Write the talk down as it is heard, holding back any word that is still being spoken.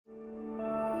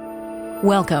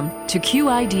Welcome to Q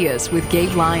Ideas with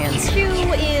Gabe Lyons. Q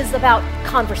is about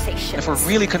conversation. If we're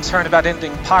really concerned about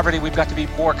ending poverty, we've got to be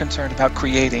more concerned about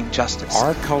creating justice.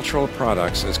 Our cultural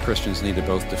products as Christians need to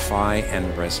both defy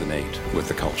and resonate with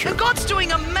the culture. And God's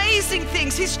doing amazing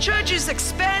things. His church is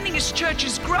expanding. His church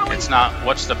is growing. It's not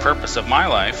what's the purpose of my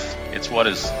life. It's what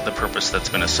is the purpose that's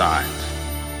been assigned.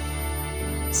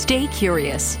 Stay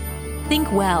curious.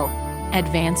 Think well.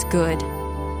 Advance good.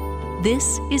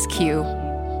 This is Q.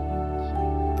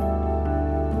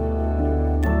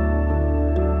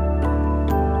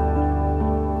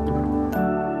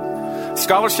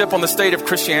 Scholarship on the state of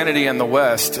Christianity in the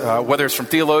West, whether it's from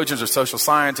theologians or social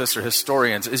scientists or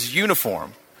historians, is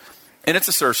uniform in its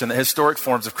assertion that historic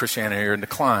forms of Christianity are in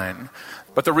decline.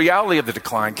 But the reality of the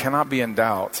decline cannot be in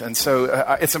doubt. And so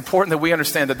it's important that we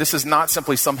understand that this is not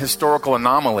simply some historical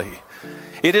anomaly.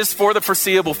 It is for the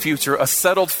foreseeable future a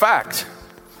settled fact.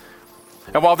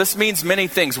 And while this means many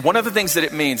things, one of the things that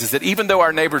it means is that even though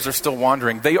our neighbors are still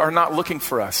wandering, they are not looking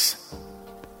for us.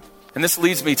 And this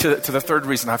leads me to the third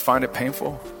reason I find it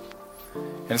painful.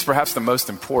 And it's perhaps the most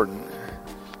important.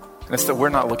 And it's that we're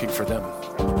not looking for them.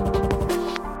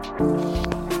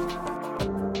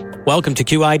 Welcome to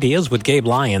Q Ideas with Gabe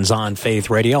Lyons on Faith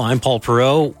Radio. I'm Paul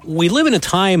Perot. We live in a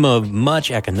time of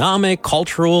much economic,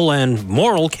 cultural, and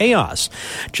moral chaos.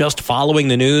 Just following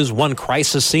the news, one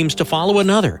crisis seems to follow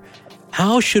another.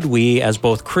 How should we, as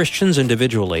both Christians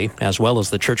individually, as well as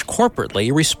the church corporately,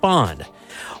 respond?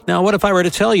 Now, what if I were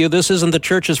to tell you this isn't the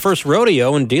church's first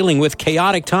rodeo in dealing with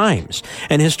chaotic times?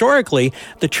 And historically,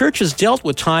 the church has dealt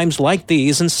with times like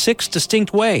these in 6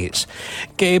 distinct ways.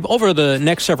 Gabe, over the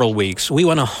next several weeks, we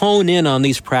want to hone in on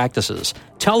these practices.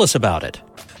 Tell us about it.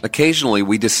 Occasionally,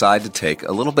 we decide to take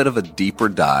a little bit of a deeper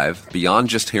dive beyond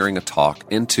just hearing a talk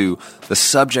into the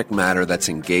subject matter that's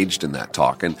engaged in that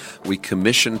talk. And we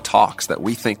commission talks that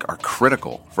we think are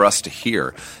critical for us to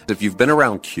hear. If you've been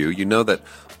around Q, you know that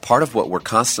part of what we're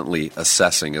constantly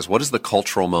assessing is what is the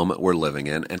cultural moment we're living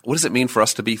in, and what does it mean for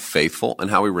us to be faithful and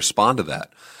how we respond to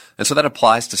that. And so that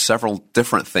applies to several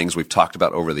different things we've talked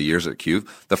about over the years at Q.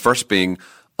 The first being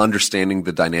understanding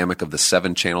the dynamic of the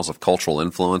 7 channels of cultural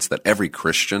influence, that every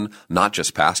Christian, not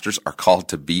just pastors, are called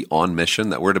to be on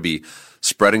mission, that we're to be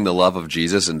spreading the love of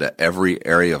Jesus into every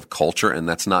area of culture. And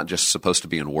that's not just supposed to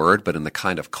be in word, but in the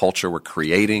kind of culture we're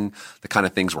creating, the kind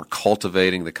of things we're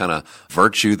cultivating, the kind of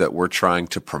virtue that we're trying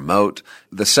to promote.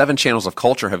 The 7 channels of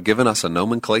culture have given us a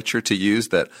nomenclature to use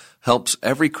that helps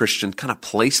every Christian kind of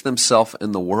place themselves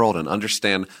in the world and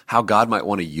understand how God might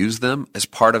want to use them as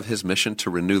part of his mission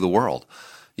to renew the world.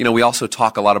 You know, we also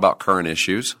talk a lot about current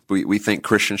issues. We think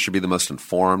Christians should be the most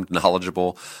informed,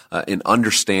 knowledgeable in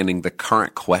understanding the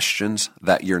current questions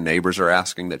that your neighbors are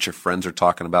asking, that your friends are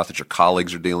talking about, that your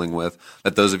colleagues are dealing with,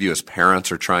 that those of you as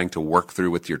parents are trying to work through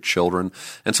with your children.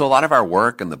 And so a lot of our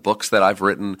work and the books that I've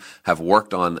written have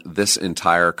worked on this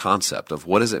entire concept of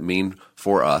what does it mean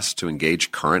for us to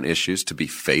engage current issues, to be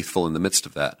faithful in the midst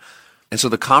of that. And so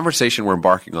the conversation we're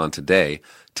embarking on today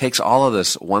takes all of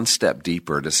this one step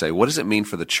deeper to say, what does it mean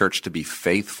for the church to be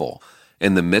faithful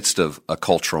in the midst of a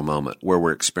cultural moment where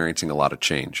we're experiencing a lot of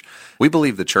change? We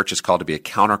believe the church is called to be a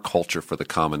counterculture for the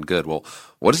common good. Well,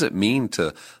 what does it mean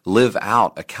to live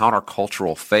out a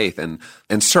countercultural faith? And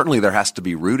certainly there has to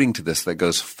be rooting to this that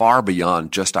goes far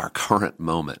beyond just our current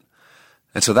moment.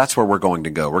 And so that's where we're going to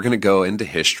go. We're going to go into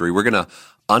history. We're going to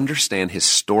understand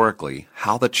historically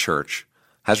how the church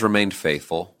has remained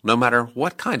faithful no matter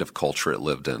what kind of culture it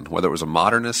lived in, whether it was a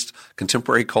modernist,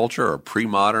 contemporary culture, or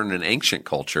pre-modern and ancient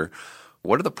culture.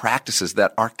 What are the practices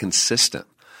that are consistent?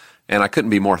 And I couldn't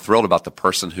be more thrilled about the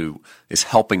person who is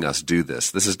helping us do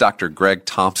this. This is Dr. Greg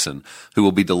Thompson, who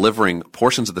will be delivering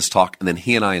portions of this talk, and then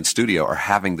he and I in studio are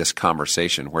having this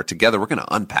conversation where together we're going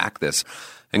to unpack this.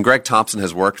 And Greg Thompson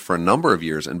has worked for a number of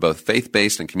years in both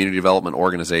faith-based and community development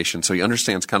organizations, so he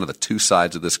understands kind of the two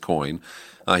sides of this coin.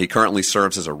 He currently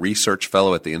serves as a research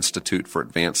fellow at the Institute for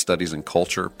Advanced Studies in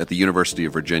Culture at the University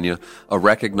of Virginia, a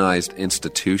recognized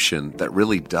institution that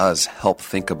really does help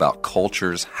think about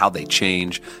cultures, how they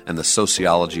change, and the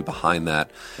sociology behind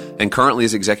that. And currently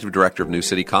is executive director of New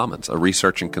City Commons, a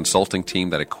research and consulting team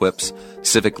that equips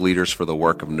civic leaders for the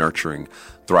work of nurturing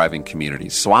thriving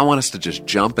communities. So I want us to just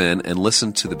jump in and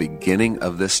listen to the beginning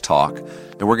of this talk,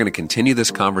 and we're going to continue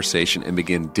this conversation and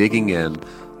begin digging in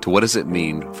to what does it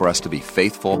mean for us to be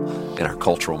faithful in our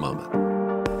cultural moment.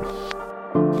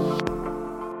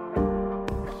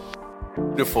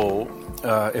 Beautiful,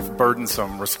 if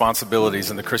burdensome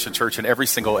responsibilities in the Christian church in every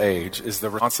single age is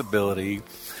the responsibility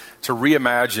to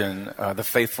reimagine the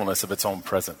faithfulness of its own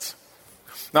presence.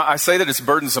 Now, I say that it's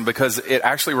burdensome because it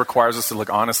actually requires us to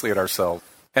look honestly at ourselves.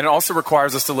 And it also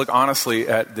requires us to look honestly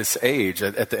at this age,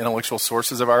 at the intellectual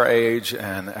sources of our age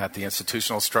and at the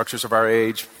institutional structures of our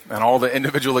age and all the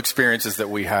individual experiences that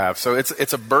we have. So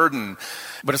it's a burden,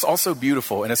 but it's also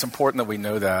beautiful, and it's important that we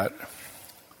know that.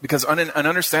 Because in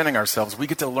understanding ourselves, we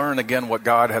get to learn again what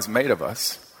God has made of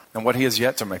us and what he has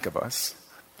yet to make of us.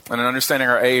 And in understanding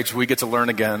our age, we get to learn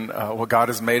again what God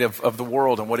has made of the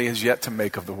world and what he has yet to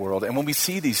make of the world. And when we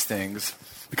see these things,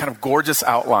 the kind of gorgeous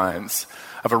outlines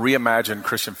of a reimagined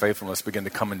Christian faithfulness begin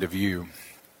to come into view.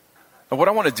 And what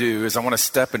I want to do is I want to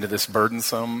step into this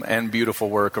burdensome and beautiful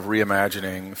work of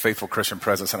reimagining faithful Christian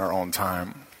presence in our own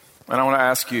time. And I want to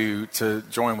ask you to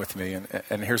join with me,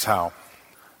 and here's how.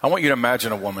 I want you to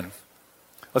imagine a woman.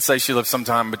 Let's say she lived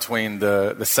sometime between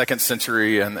the 2nd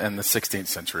century and the 16th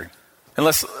century. And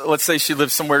let's say she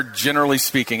lived somewhere, generally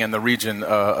speaking, in the region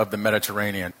of the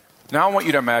Mediterranean. Now I want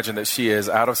you to imagine that she is,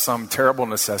 out of some terrible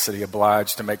necessity,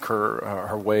 obliged to make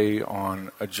her way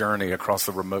on a journey across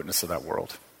the remoteness of that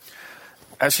world.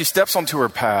 As she steps onto her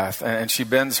path and she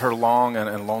bends her long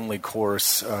and lonely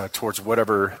course towards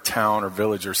whatever town or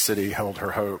village or city held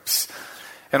her hopes,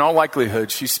 in all likelihood,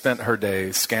 she spent her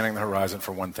days scanning the horizon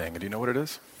for one thing. And do you know what it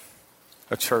is?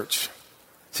 A church.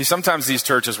 See, sometimes these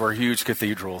churches were huge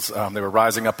cathedrals. They were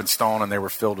rising up in stone and they were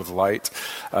filled with light.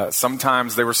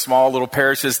 Sometimes they were small little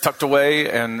parishes tucked away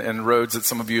and roads that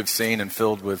some of you have seen and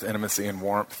filled with intimacy and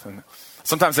warmth. And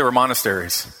sometimes they were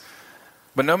monasteries.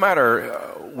 But no matter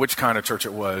which kind of church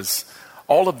it was,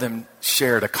 all of them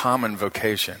shared a common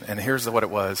vocation. And here's what it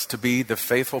was: to be the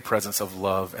faithful presence of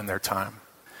love in their time.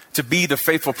 To be the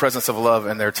faithful presence of love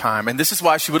in their time. And this is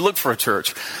why she would look for a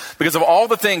church. Because of all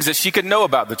the things that she could know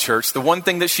about the church, the one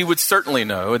thing that she would certainly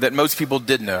know, that most people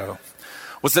did know,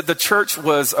 was that the church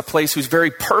was a place whose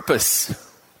very purpose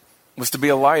was to be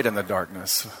a light in the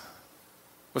darkness,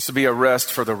 was to be a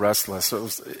rest for the restless.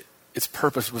 Its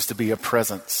purpose was to be a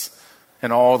presence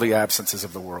in all the absences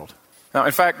of the world. Now,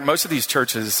 in fact, most of these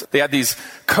churches, they had these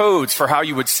codes for how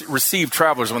you would receive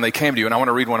travelers when they came to you. And I want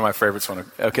to read one of my favorites.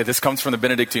 Okay, this comes from the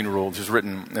Benedictine Rule, which was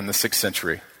written in the 6th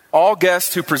century. All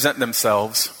guests who present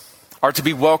themselves are to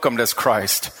be welcomed as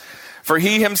Christ. For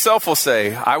he himself will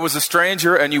say, I was a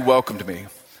stranger and you welcomed me.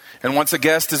 And once a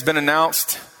guest has been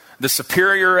announced, the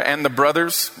superior and the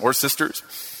brothers or sisters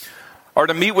are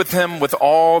to meet with him with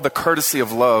all the courtesy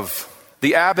of love.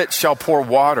 The abbot shall pour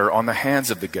water on the hands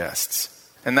of the guests,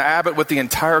 and the abbot with the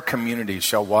entire community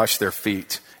shall wash their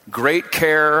feet. Great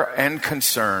care and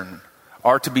concern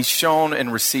are to be shown in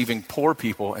receiving poor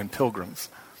people and pilgrims,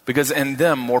 because in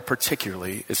them more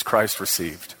particularly is Christ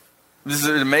received. This is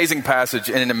an amazing passage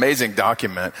and an amazing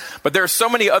document, but there are so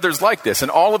many others like this, and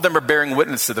all of them are bearing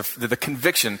witness to the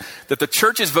conviction that the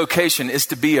church's vocation is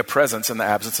to be a presence in the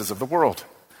absences of the world.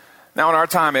 Now, in our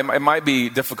time, it might be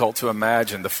difficult to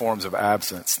imagine the forms of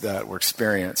absence that were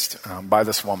experienced by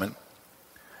this woman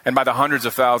and by the hundreds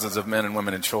of thousands of men and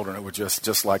women and children who were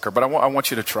just like her. But I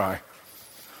want you to try.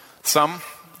 Some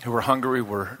who were hungry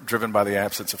were driven by the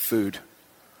absence of food.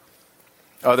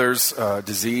 Others,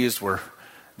 diseased, were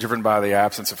driven by the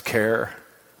absence of care.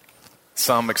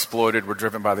 Some exploited were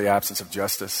driven by the absence of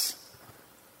justice.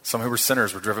 Some who were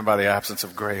sinners were driven by the absence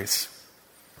of grace.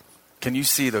 Can you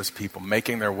see those people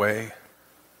making their way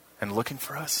and looking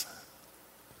for us?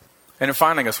 And in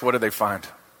finding us, what did they find?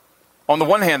 On the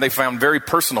one hand, they found very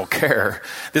personal care,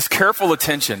 this careful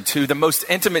attention to the most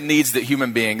intimate needs that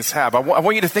human beings have. I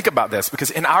want you to think about this,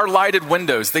 because in our lighted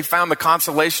windows, they found the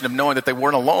consolation of knowing that they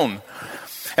weren't alone.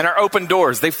 In our open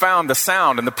doors, they found the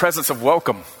sound and the presence of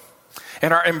welcome.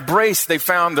 In our embrace, they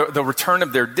found the return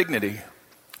of their dignity.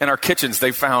 In our kitchens,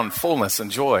 they found fullness and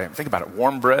joy. Think about it: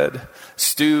 warm bread,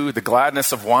 stew, the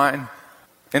gladness of wine.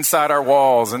 Inside our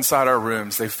walls, inside our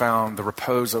rooms, they found the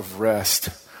repose of rest.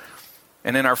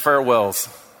 And in our farewells,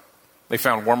 they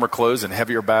found warmer clothes and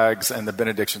heavier bags and the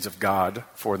benedictions of God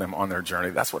for them on their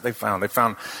journey. That's what they found. They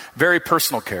found very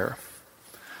personal care.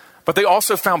 But they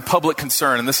also found public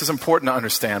concern, and this is important to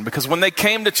understand, because when they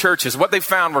came to churches, what they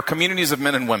found were communities of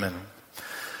men and women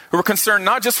who were concerned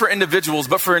not just for individuals,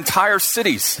 but for entire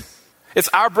cities. It's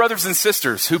our brothers and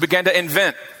sisters who began to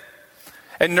invent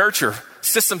and nurture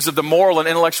systems of the moral and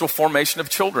intellectual formation of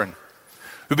children,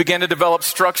 who began to develop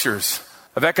structures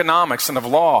of economics and of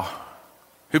law,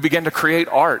 who began to create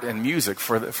art and music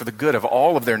for the good of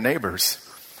all of their neighbors.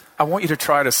 I want you to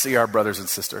try to see our brothers and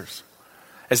sisters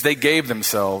as they gave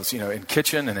themselves, in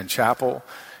kitchen and in chapel,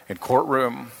 in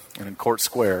courtroom and in court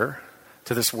square,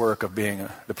 to this work of being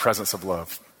the presence of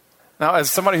love. Now,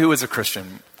 as somebody who is a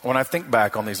Christian, when I think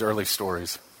back on these early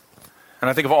stories, and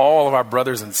I think of all of our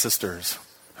brothers and sisters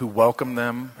who welcome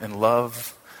them in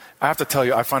love, I have to tell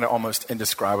you, I find it almost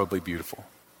indescribably beautiful.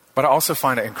 But But I also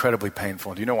find it incredibly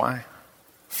painful. Do you know why?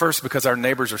 First, because our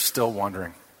neighbors are still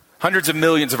wandering. Hundreds of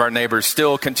millions of our neighbors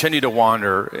still continue to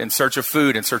wander in search of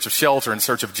food, in search of shelter, in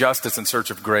search of justice, in search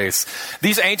of grace.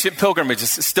 These ancient pilgrimages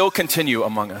still continue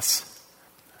among us.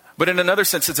 But in another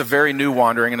sense, it's a very new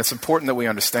wandering, and it's important that we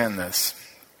understand this.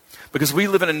 Because we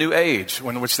live in a new age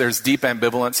in which there's deep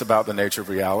ambivalence about the nature of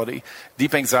reality,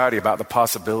 deep anxiety about the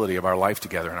possibility of our life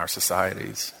together in our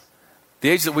societies. The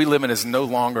age that we live in is no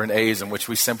longer an age in which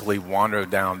we simply wander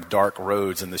down dark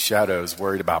roads in the shadows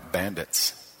worried about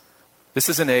bandits. This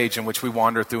is an age in which we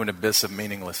wander through an abyss of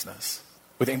meaninglessness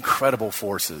with incredible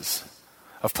forces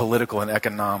of political and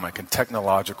economic and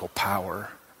technological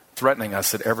power threatening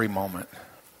us at every moment.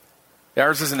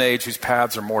 Ours is an age whose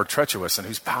paths are more treacherous and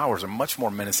whose powers are much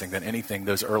more menacing than anything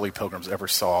those early pilgrims ever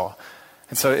saw.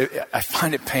 And so I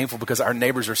find it painful because our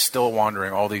neighbors are still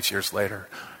wandering all these years later.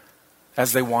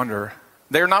 As they wander,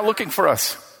 they're not looking for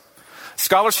us.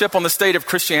 Scholarship on the state of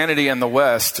Christianity in the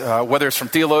West, whether it's from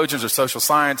theologians or social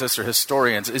scientists or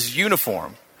historians, is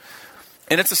uniform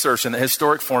in its assertion that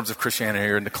historic forms of Christianity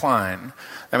are in decline.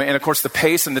 And of course, the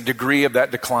pace and the degree of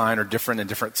that decline are different in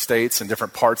different states and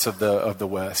different parts of the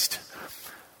West.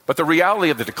 But the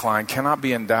reality of the decline cannot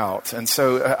be in doubt. And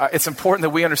so it's important that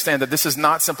we understand that this is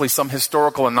not simply some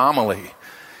historical anomaly.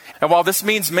 And while this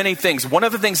means many things, one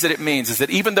of the things that it means is that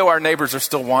even though our neighbors are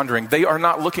still wandering, they are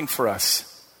not looking for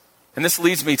us. And this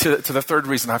leads me to the third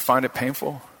reason I find it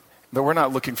painful, that we're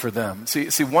not looking for them.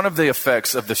 See, one of the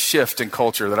effects of the shift in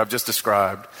culture that I've just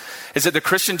described is that the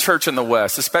Christian church in the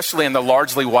West, especially in the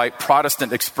largely white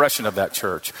Protestant expression of that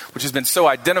church, which has been so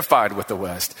identified with the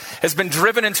West, has been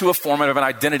driven into a form of an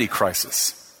identity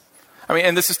crisis.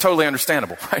 And this is totally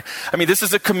understandable, right? This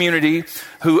is a community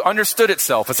who understood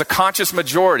itself as a conscious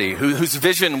majority, whose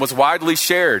vision was widely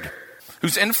shared,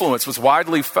 whose influence was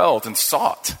widely felt and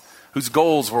sought, whose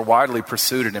goals were widely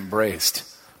pursued and embraced.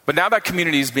 But now that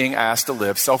community is being asked to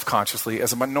live self-consciously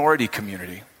as a minority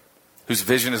community, whose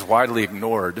vision is widely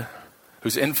ignored,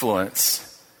 whose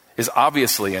influence is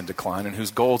obviously in decline, and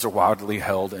whose goals are widely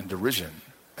held in derision.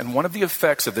 And one of the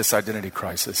effects of this identity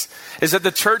crisis is that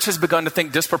the church has begun to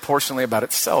think disproportionately about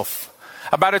itself,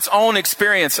 about its own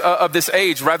experience of this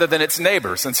age rather than its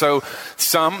neighbors. And so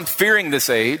some, fearing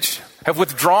this age, have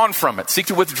withdrawn from it, seek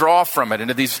to withdraw from it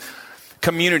into these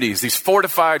communities, these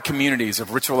fortified communities of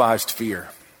ritualized fear.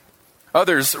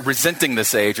 Others, resenting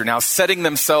this age, are now setting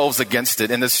themselves against it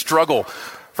in this struggle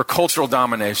for cultural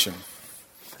domination.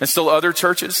 And still other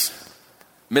churches,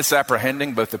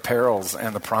 misapprehending both the perils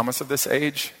and the promise of this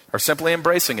age, are simply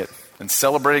embracing it and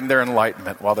celebrating their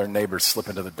enlightenment while their neighbors slip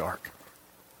into the dark.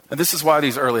 And this is why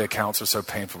these early accounts are so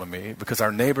painful to me, because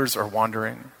our neighbors are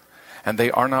wandering and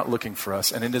they are not looking for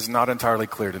us, and it is not entirely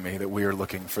clear to me that we are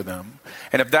looking for them.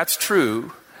 And if that's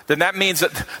true, then that means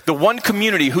that the one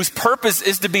community whose purpose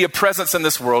is to be a presence in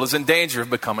this world is in danger of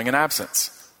becoming an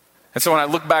absence. And so when I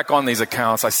look back on these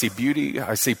accounts, I see beauty,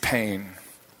 I see pain,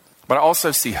 but I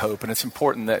also see hope, and it's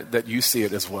important that you see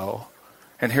it as well.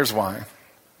 And here's why.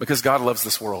 Because God loves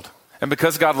this world. And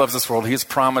because God loves this world, He has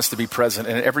promised to be present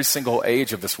in every single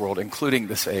age of this world, including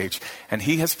this age. And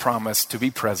He has promised to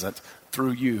be present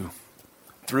through you,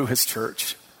 through His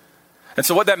church. And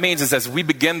so what that means is as we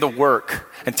begin the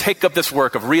work and take up this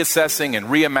work of reassessing and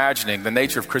reimagining the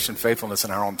nature of Christian faithfulness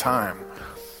in our own time,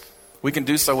 we can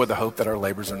do so with the hope that our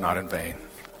labors are not in vain.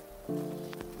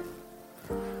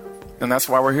 And that's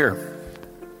why we're here.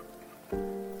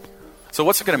 So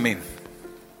what's it going to mean?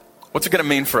 What's it going to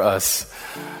mean for us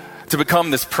to become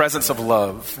this presence of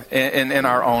love in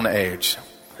our own age?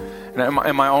 And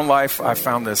in my own life, I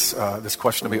found this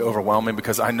question to be overwhelming,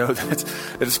 because I know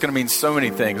that it's going to mean so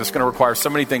many things. It's going to require so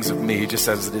many things of me, just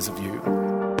as it is of you.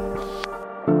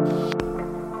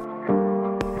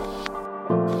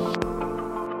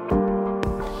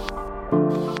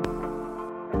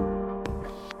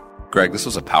 Greg, this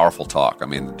was a powerful talk.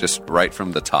 Just right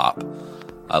from the top.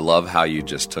 I love how you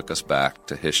just took us back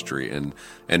to history, and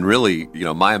really,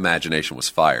 my imagination was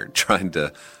fired trying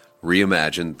to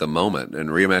reimagine the moment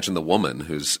and reimagine the woman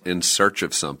who's in search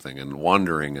of something and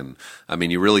wandering. And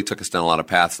you really took us down a lot of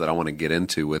paths that I want to get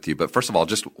into with you. But first of all,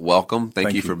 just welcome.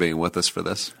 Thank you for being with us for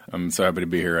this. I'm so happy to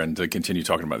be here and to continue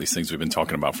talking about these things we've been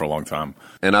talking about for a long time.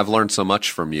 And I've learned so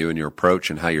much from you and your approach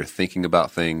and how you're thinking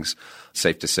about things.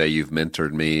 Safe to say you've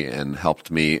mentored me and helped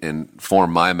me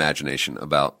inform my imagination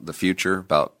about the future,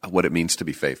 about what it means to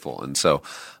be faithful. And so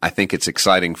I think it's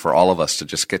exciting for all of us to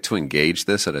just get to engage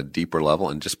this at a deeper level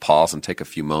and just pause and take a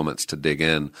few moments to dig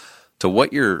in to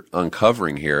what you're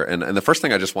uncovering here. And the first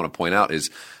thing I just want to point out is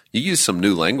you use some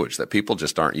new language that people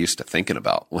just aren't used to thinking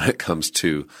about when it comes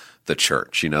to the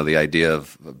church. The idea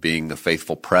of being a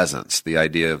faithful presence, the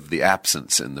idea of the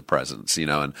absence in the presence,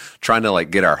 and trying to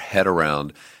get our head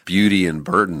around beauty and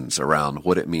burdens around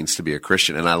what it means to be a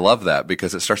Christian. And I love that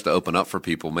because it starts to open up for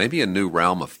people maybe a new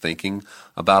realm of thinking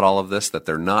about all of this that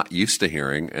they're not used to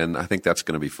hearing. And I think that's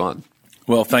going to be fun.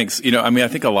 Well, thanks. I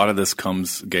think a lot of this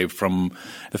comes, Gabe, from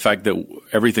the fact that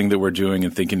everything that we're doing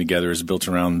and thinking together is built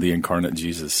around the incarnate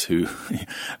Jesus, who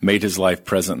made his life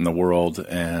present in the world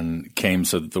and came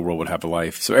so that the world would have a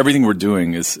life. So everything we're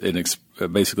doing is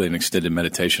basically an extended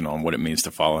meditation on what it means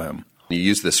to follow him. You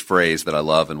use this phrase that I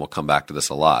love, and we'll come back to this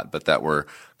a lot, but that we're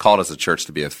called as a church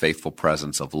to be a faithful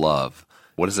presence of love.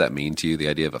 What does that mean to you, the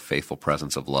idea of a faithful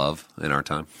presence of love in our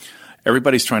time?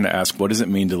 Everybody's trying to ask, what does it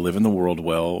mean to live in the world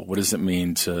well? What does it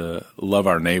mean to love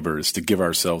our neighbors, to give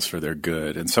ourselves for their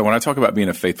good? And so when I talk about being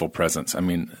a faithful presence,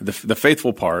 the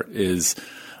faithful part is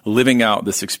living out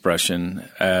this expression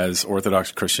as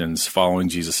Orthodox Christians following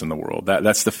Jesus in the world.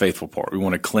 That's the faithful part. We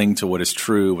want to cling to what is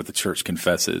true, what the church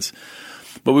confesses.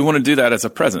 But we want to do that as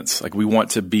a presence. We want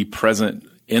to be present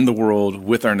in the world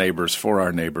with our neighbors, for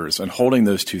our neighbors, and holding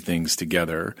those two things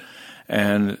together.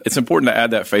 And it's important to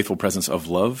add that faithful presence of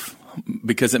love,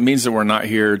 because it means that we're not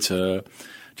here to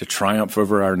triumph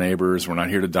over our neighbors. We're not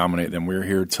here to dominate them. We're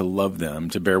here to love them,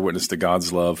 to bear witness to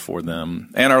God's love for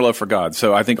them and our love for God.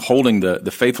 So I think holding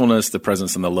the faithfulness, the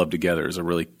presence, and the love together is a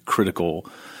really critical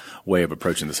way of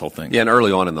approaching this whole thing. Yeah, and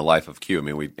early on in the life of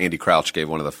Q, Andy Crouch gave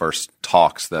one of the first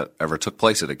talks that ever took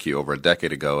place at a Q over a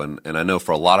decade ago. And I know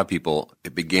for a lot of people,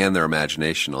 it began their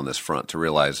imagination on this front to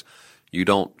realize you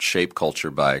don't shape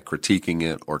culture by critiquing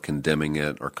it or condemning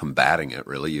it or combating it,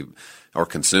 really, or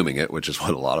consuming it, which is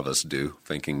what a lot of us do,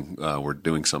 thinking we're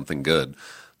doing something good.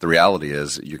 The reality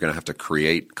is you're going to have to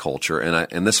create culture,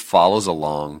 and this follows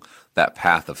along that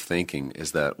path of thinking.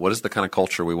 Is that what is the kind of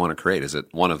culture we want to create? Is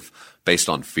it one of based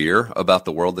on fear about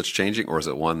the world that's changing, or is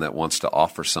it one that wants to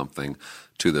offer something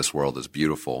to this world that's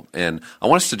beautiful? And I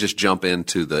want us to just jump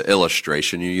into the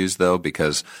illustration you use, though,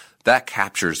 because that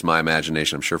captures my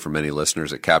imagination. I'm sure for many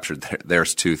listeners it captured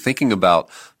theirs too, thinking about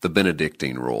the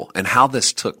Benedictine rule and how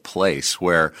this took place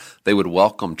where they would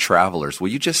welcome travelers. Will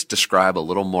you just describe a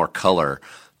little more color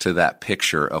to that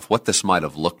picture of what this might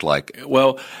have looked like?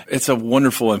 Well, it's a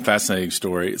wonderful and fascinating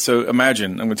story. So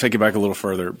imagine, I'm going to take you back a little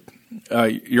further.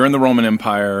 You're in the Roman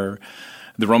Empire.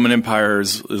 The Roman Empire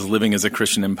is living as a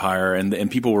Christian empire, and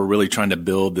people were really trying to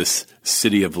build this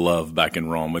city of love back in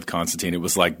Rome with Constantine. It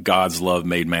was like God's love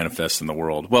made manifest in the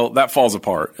world. Well, that falls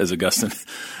apart, as Augustine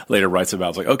later writes about.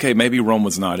 It's like, okay, maybe Rome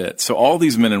was not it. So all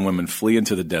these men and women flee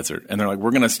into the desert, and they're like,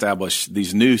 we're going to establish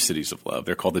these new cities of love.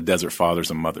 They're called the Desert Fathers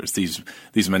and Mothers,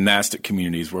 these monastic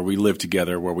communities where we live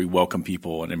together, where we welcome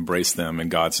people and embrace them in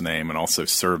God's name and also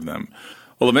serve them.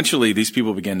 Well, eventually, these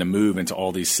people began to move into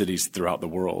all these cities throughout the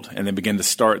world, and they began to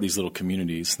start these little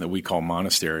communities that we call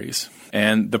monasteries.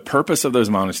 And the purpose of those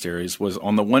monasteries was,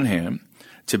 on the one hand,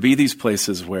 to be these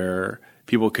places where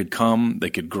people could come, they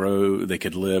could grow, they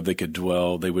could live, they could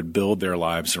dwell, they would build their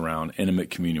lives around intimate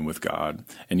communion with God.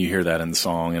 And you hear that in the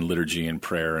song and liturgy and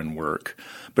prayer and work.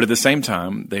 But at the same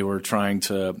time, they were trying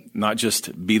to not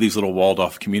just be these little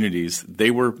walled-off communities.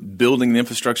 They were building the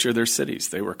infrastructure of their cities.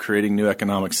 They were creating new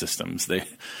economic systems. They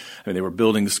were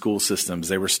building school systems.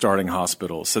 They were starting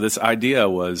hospitals. So this idea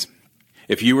was,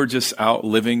 if you were just out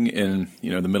living in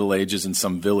the Middle Ages in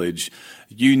some village,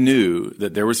 you knew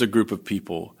that there was a group of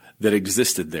people that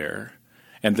existed there,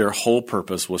 and their whole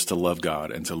purpose was to love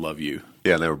God and to love you.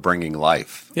 Yeah, and they were bringing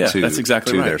life to that's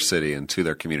exactly right. their city and to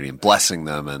their community and blessing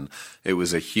them. And it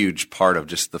was a huge part of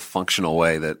just the functional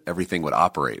way that everything would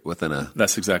operate within a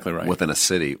That's exactly right. within a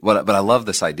city. But I love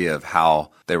this idea of how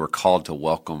they were called to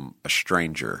welcome a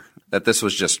stranger. That this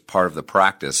was just part of the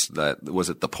practice. That was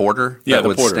it the porter? Yeah, that the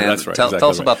would porter. Stand? That's right. Tell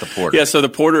us about the porter. Yeah, so the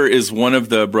porter is one of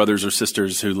the brothers or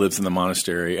sisters who lives in the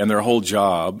monastery, and their whole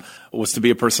job was to be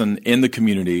a person in the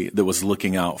community that was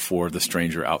looking out for the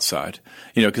stranger outside.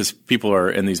 Because people are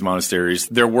in these monasteries,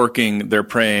 they're working, they're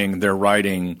praying, they're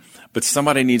writing, but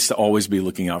somebody needs to always be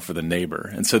looking out for the neighbor.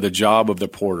 And so the job of the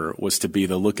porter was to be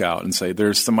the lookout and say,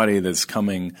 there's somebody that's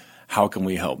coming. How can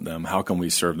we help them? How can we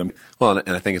serve them? Well, and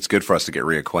I think it's good for us to get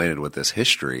reacquainted with this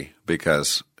history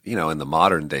because, in the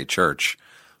modern day church,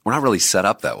 we're not really set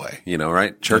up that way,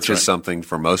 right? Church right. is something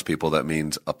for most people that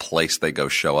means a place they go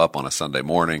show up on a Sunday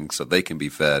morning so they can be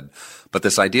fed. But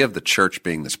this idea of the church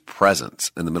being this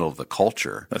presence in the middle of the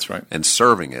culture. That's right. And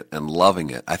serving it and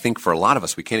loving it. I think for a lot of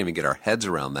us, we can't even get our heads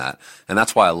around that. And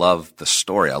that's why I love the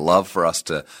story. I love for us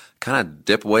to kind of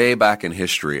dip way back in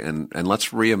history and let's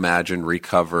reimagine,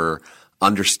 recover,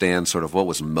 understand sort of what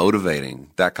was motivating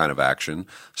that kind of action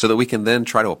so that we can then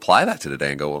try to apply that to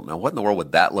today and go, well, now what in the world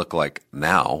would that look like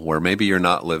now, where maybe you're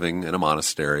not living in a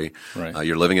monastery, right.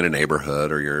 You're living in a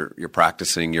neighborhood, or you're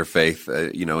practicing your faith,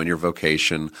 in your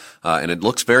vocation, and it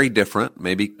looks very different,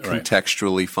 maybe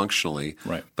contextually, functionally,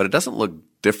 right. but it doesn't look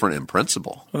different in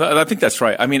principle. Well, I think that's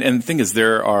right. I mean, and the thing is,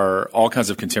 there are all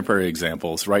kinds of contemporary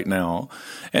examples right now,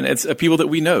 and it's people that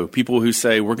we know, people who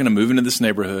say, we're going to move into this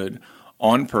neighborhood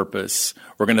on purpose.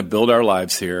 We're going to build our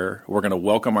lives here. We're going to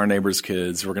welcome our neighbors'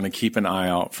 kids. We're going to keep an eye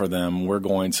out for them. We're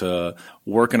going to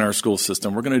work in our school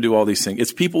system. We're going to do all these things.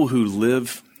 It's people who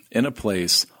live in a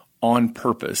place on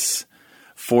purpose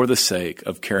for the sake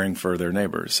of caring for their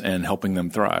neighbors and helping them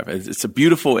thrive. It's a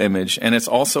beautiful image, and it's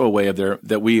also a way of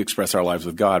that we express our lives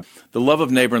with God. The love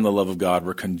of neighbor and the love of God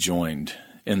were conjoined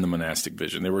in the monastic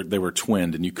vision. They were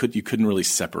twinned, and you couldn't really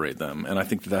separate them. And I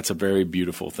think that's a very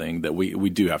beautiful thing that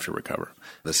we do have to recover.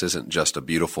 This isn't just a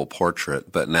beautiful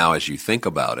portrait, but now as you think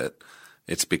about it,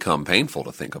 it's become painful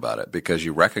to think about it because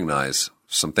you recognize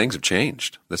some things have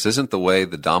changed. This isn't the way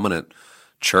the dominant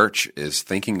church is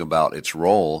thinking about its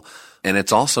role, and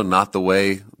it's also not the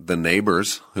way the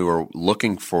neighbors who are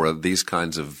looking for these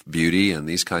kinds of beauty and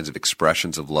these kinds of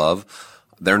expressions of love,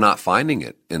 they're not finding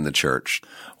it in the church.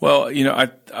 Well,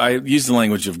 I use the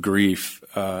language of grief,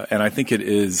 and I think it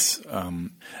is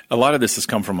a lot of this has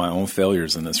come from my own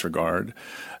failures in this regard.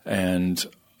 And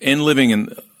in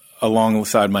living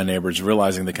alongside my neighbors,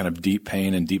 realizing the kind of deep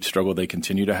pain and deep struggle they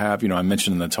continue to have. I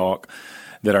mentioned in the talk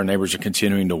that our neighbors are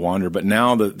continuing to wander, but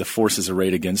now the forces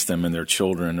arrayed against them and their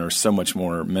children are so much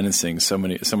more menacing, so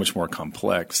much more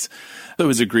complex. It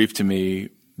was a grief to me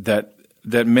that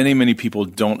many, many people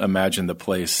don't imagine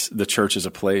the church as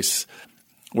a place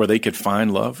where they could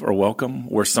find love or welcome,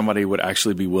 where somebody would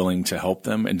actually be willing to help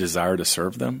them and desire to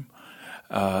serve them.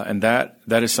 And that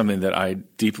is something that I'm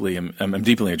deeply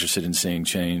interested in seeing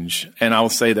change. And I will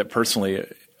say that personally,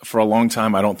 for a long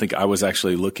time, I don't think I was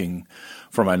actually looking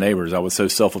for my neighbors. I was so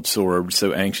self-absorbed,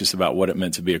 so anxious about what it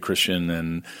meant to be a Christian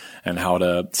and how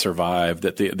to survive,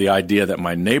 that the idea that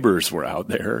my neighbors were out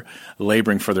there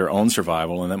laboring for their own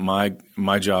survival and that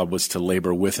my job was to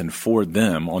labor with and for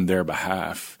them on their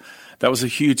behalf. That was a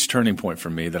huge turning point for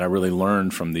me that I really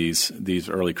learned from these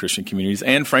early Christian communities,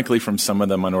 and frankly from some of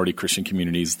the minority Christian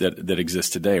communities that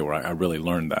exist today, where I really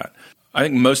learned that. I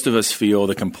think most of us feel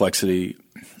the complexity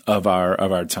of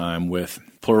our time with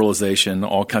pluralization,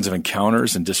 all kinds of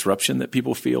encounters and disruption that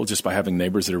people feel just by having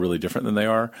neighbors that are really different than they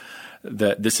are.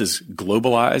 That this is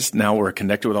globalized. Now we're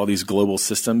connected with all these global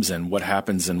systems, and what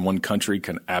happens in one country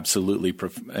can absolutely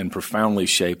and profoundly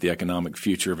shape the economic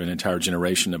future of an entire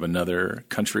generation of another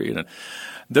country. And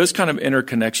those kind of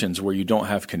interconnections where you don't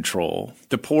have control.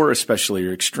 The poor especially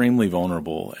are extremely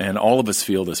vulnerable, and all of us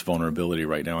feel this vulnerability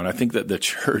right now. And I think that the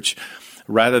church,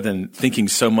 rather than thinking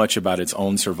so much about its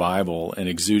own survival and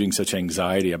exuding such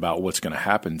anxiety about what's going to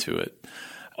happen to it,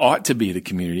 ought to be the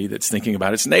community that's thinking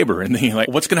about its neighbor and thinking like,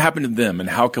 what's going to happen to them and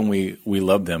how can we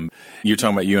love them? You're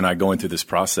talking about you and I going through this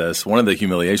process. One of the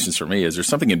humiliations for me is there's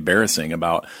something embarrassing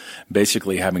about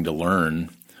basically having to learn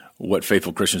what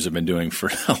faithful Christians have been doing for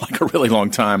like a really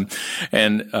long time.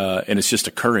 And it's just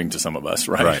occurring to some of us,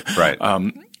 right? Right.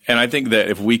 And I think that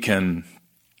if we can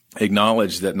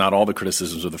acknowledge that not all the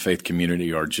criticisms of the faith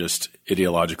community are just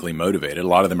ideologically motivated, a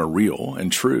lot of them are real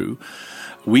and true.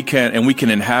 We can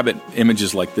inhabit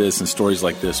images like this and stories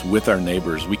like this with our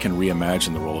neighbors. We can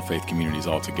reimagine the role of faith communities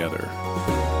altogether.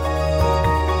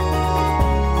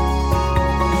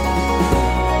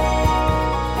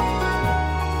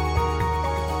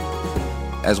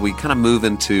 As we kind of move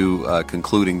into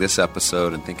concluding this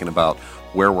episode and thinking about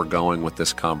where we're going with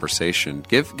this conversation,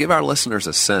 give our listeners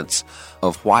a sense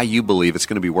of why you believe it's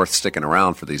going to be worth sticking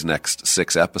around for these next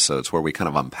 6 episodes where we kind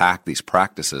of unpack these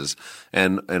practices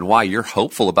and why you're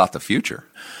hopeful about the future.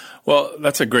 Well,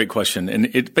 that's a great question.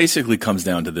 And it basically comes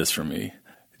down to this for me.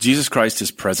 Jesus Christ is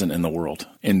present in the world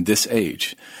in this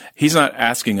age. He's not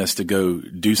asking us to go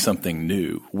do something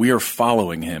new. We are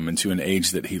following him into an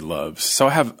age that he loves. So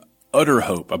I have utter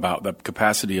hope about the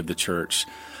capacity of the church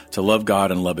to love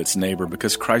God and love its neighbor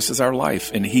because Christ is our life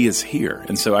and he is here.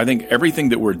 And so I think everything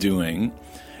that we're doing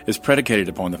is predicated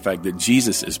upon the fact that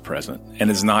Jesus is present and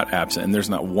is not absent. And there's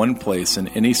not one place in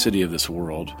any city of this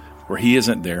world where he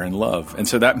isn't there in love. And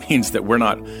so that means that we're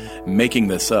not making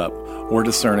this up. We're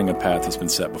discerning a path that's been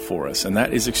set before us. And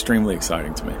that is extremely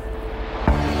exciting to me.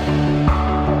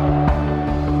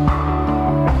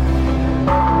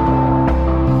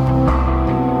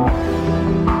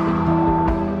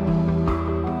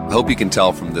 I hope you can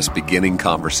tell from this beginning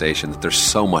conversation that there's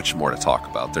so much more to talk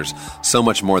about. There's so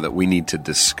much more that we need to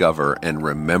discover and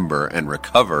remember and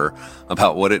recover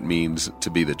about what it means to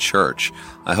be the church.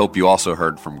 I hope you also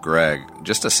heard from Greg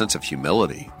just a sense of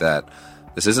humility that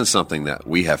this isn't something that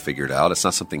we have figured out. It's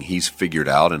not something he's figured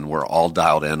out and we're all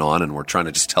dialed in on and we're trying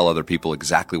to just tell other people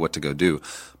exactly what to go do.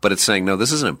 But it's saying, no,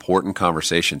 this is an important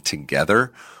conversation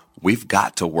together. We've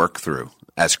got to work through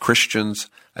as Christians,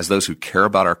 as those who care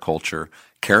about our culture,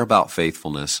 care about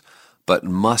faithfulness, but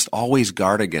must always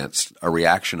guard against a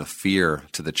reaction of fear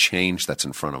to the change that's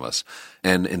in front of us,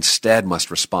 and instead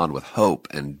must respond with hope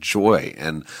and joy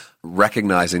and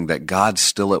recognizing that God's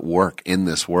still at work in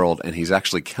this world and he's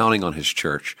actually counting on his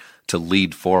church to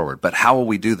lead forward. But how will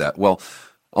we do that? Well,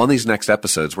 on these next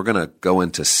episodes, we're going to go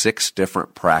into 6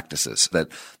 different practices that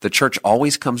the church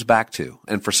always comes back to.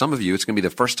 And for some of you, it's going to be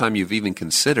the first time you've even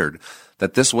considered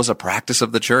that this was a practice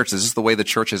of the church. This is the way the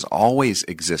church has always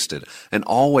existed and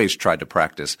always tried to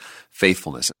practice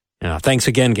faithfulness. Yeah, thanks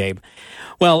again, Gabe.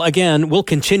 Well, again, we'll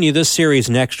continue this series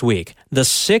next week, the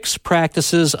 6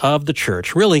 practices of the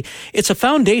church. Really, it's a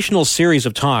foundational series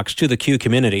of talks to the Q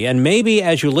community, and maybe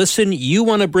as you listen, you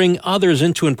want to bring others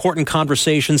into important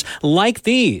conversations like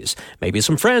these, maybe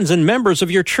some friends and members of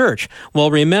your church.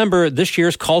 Well, remember, this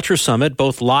year's Culture Summit,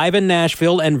 both live in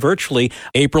Nashville and virtually,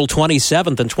 April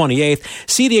 27th and 28th.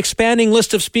 See the expanding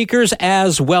list of speakers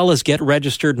as well as get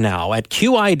registered now at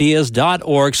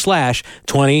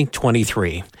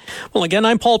qideas.org/2023. Well, again,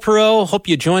 I'm Paul Perot. Hope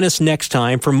you join us next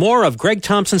time for more of Greg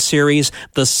Thompson's series,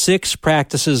 The 6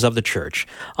 Practices of the Church.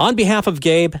 On behalf of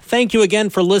Gabe, thank you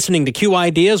again for listening to Q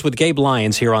Ideas with Gabe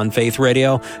Lyons here on Faith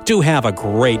Radio. Do have a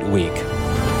great week.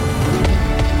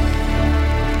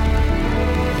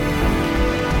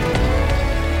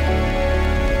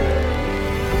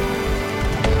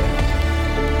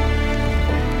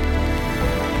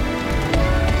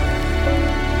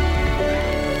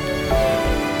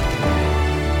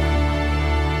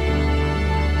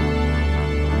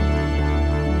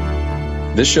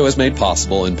 This show is made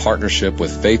possible in partnership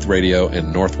with Faith Radio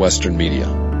and Northwestern Media.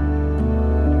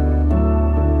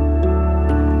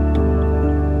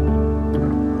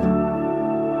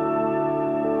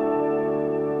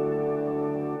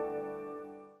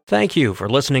 Thank you for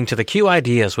listening to the Q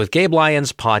Ideas with Gabe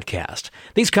Lyons podcast.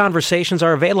 These conversations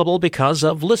are available because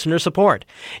of listener support.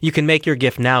 You can make your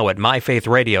gift now at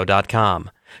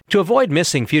myfaithradio.com. To avoid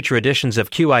missing future editions of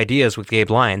Q Ideas with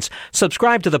Gabe Lyons,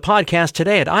 subscribe to the podcast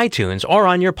today at iTunes or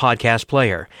on your podcast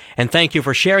player. And thank you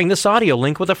for sharing this audio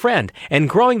link with a friend and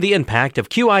growing the impact of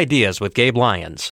Q Ideas with Gabe Lyons.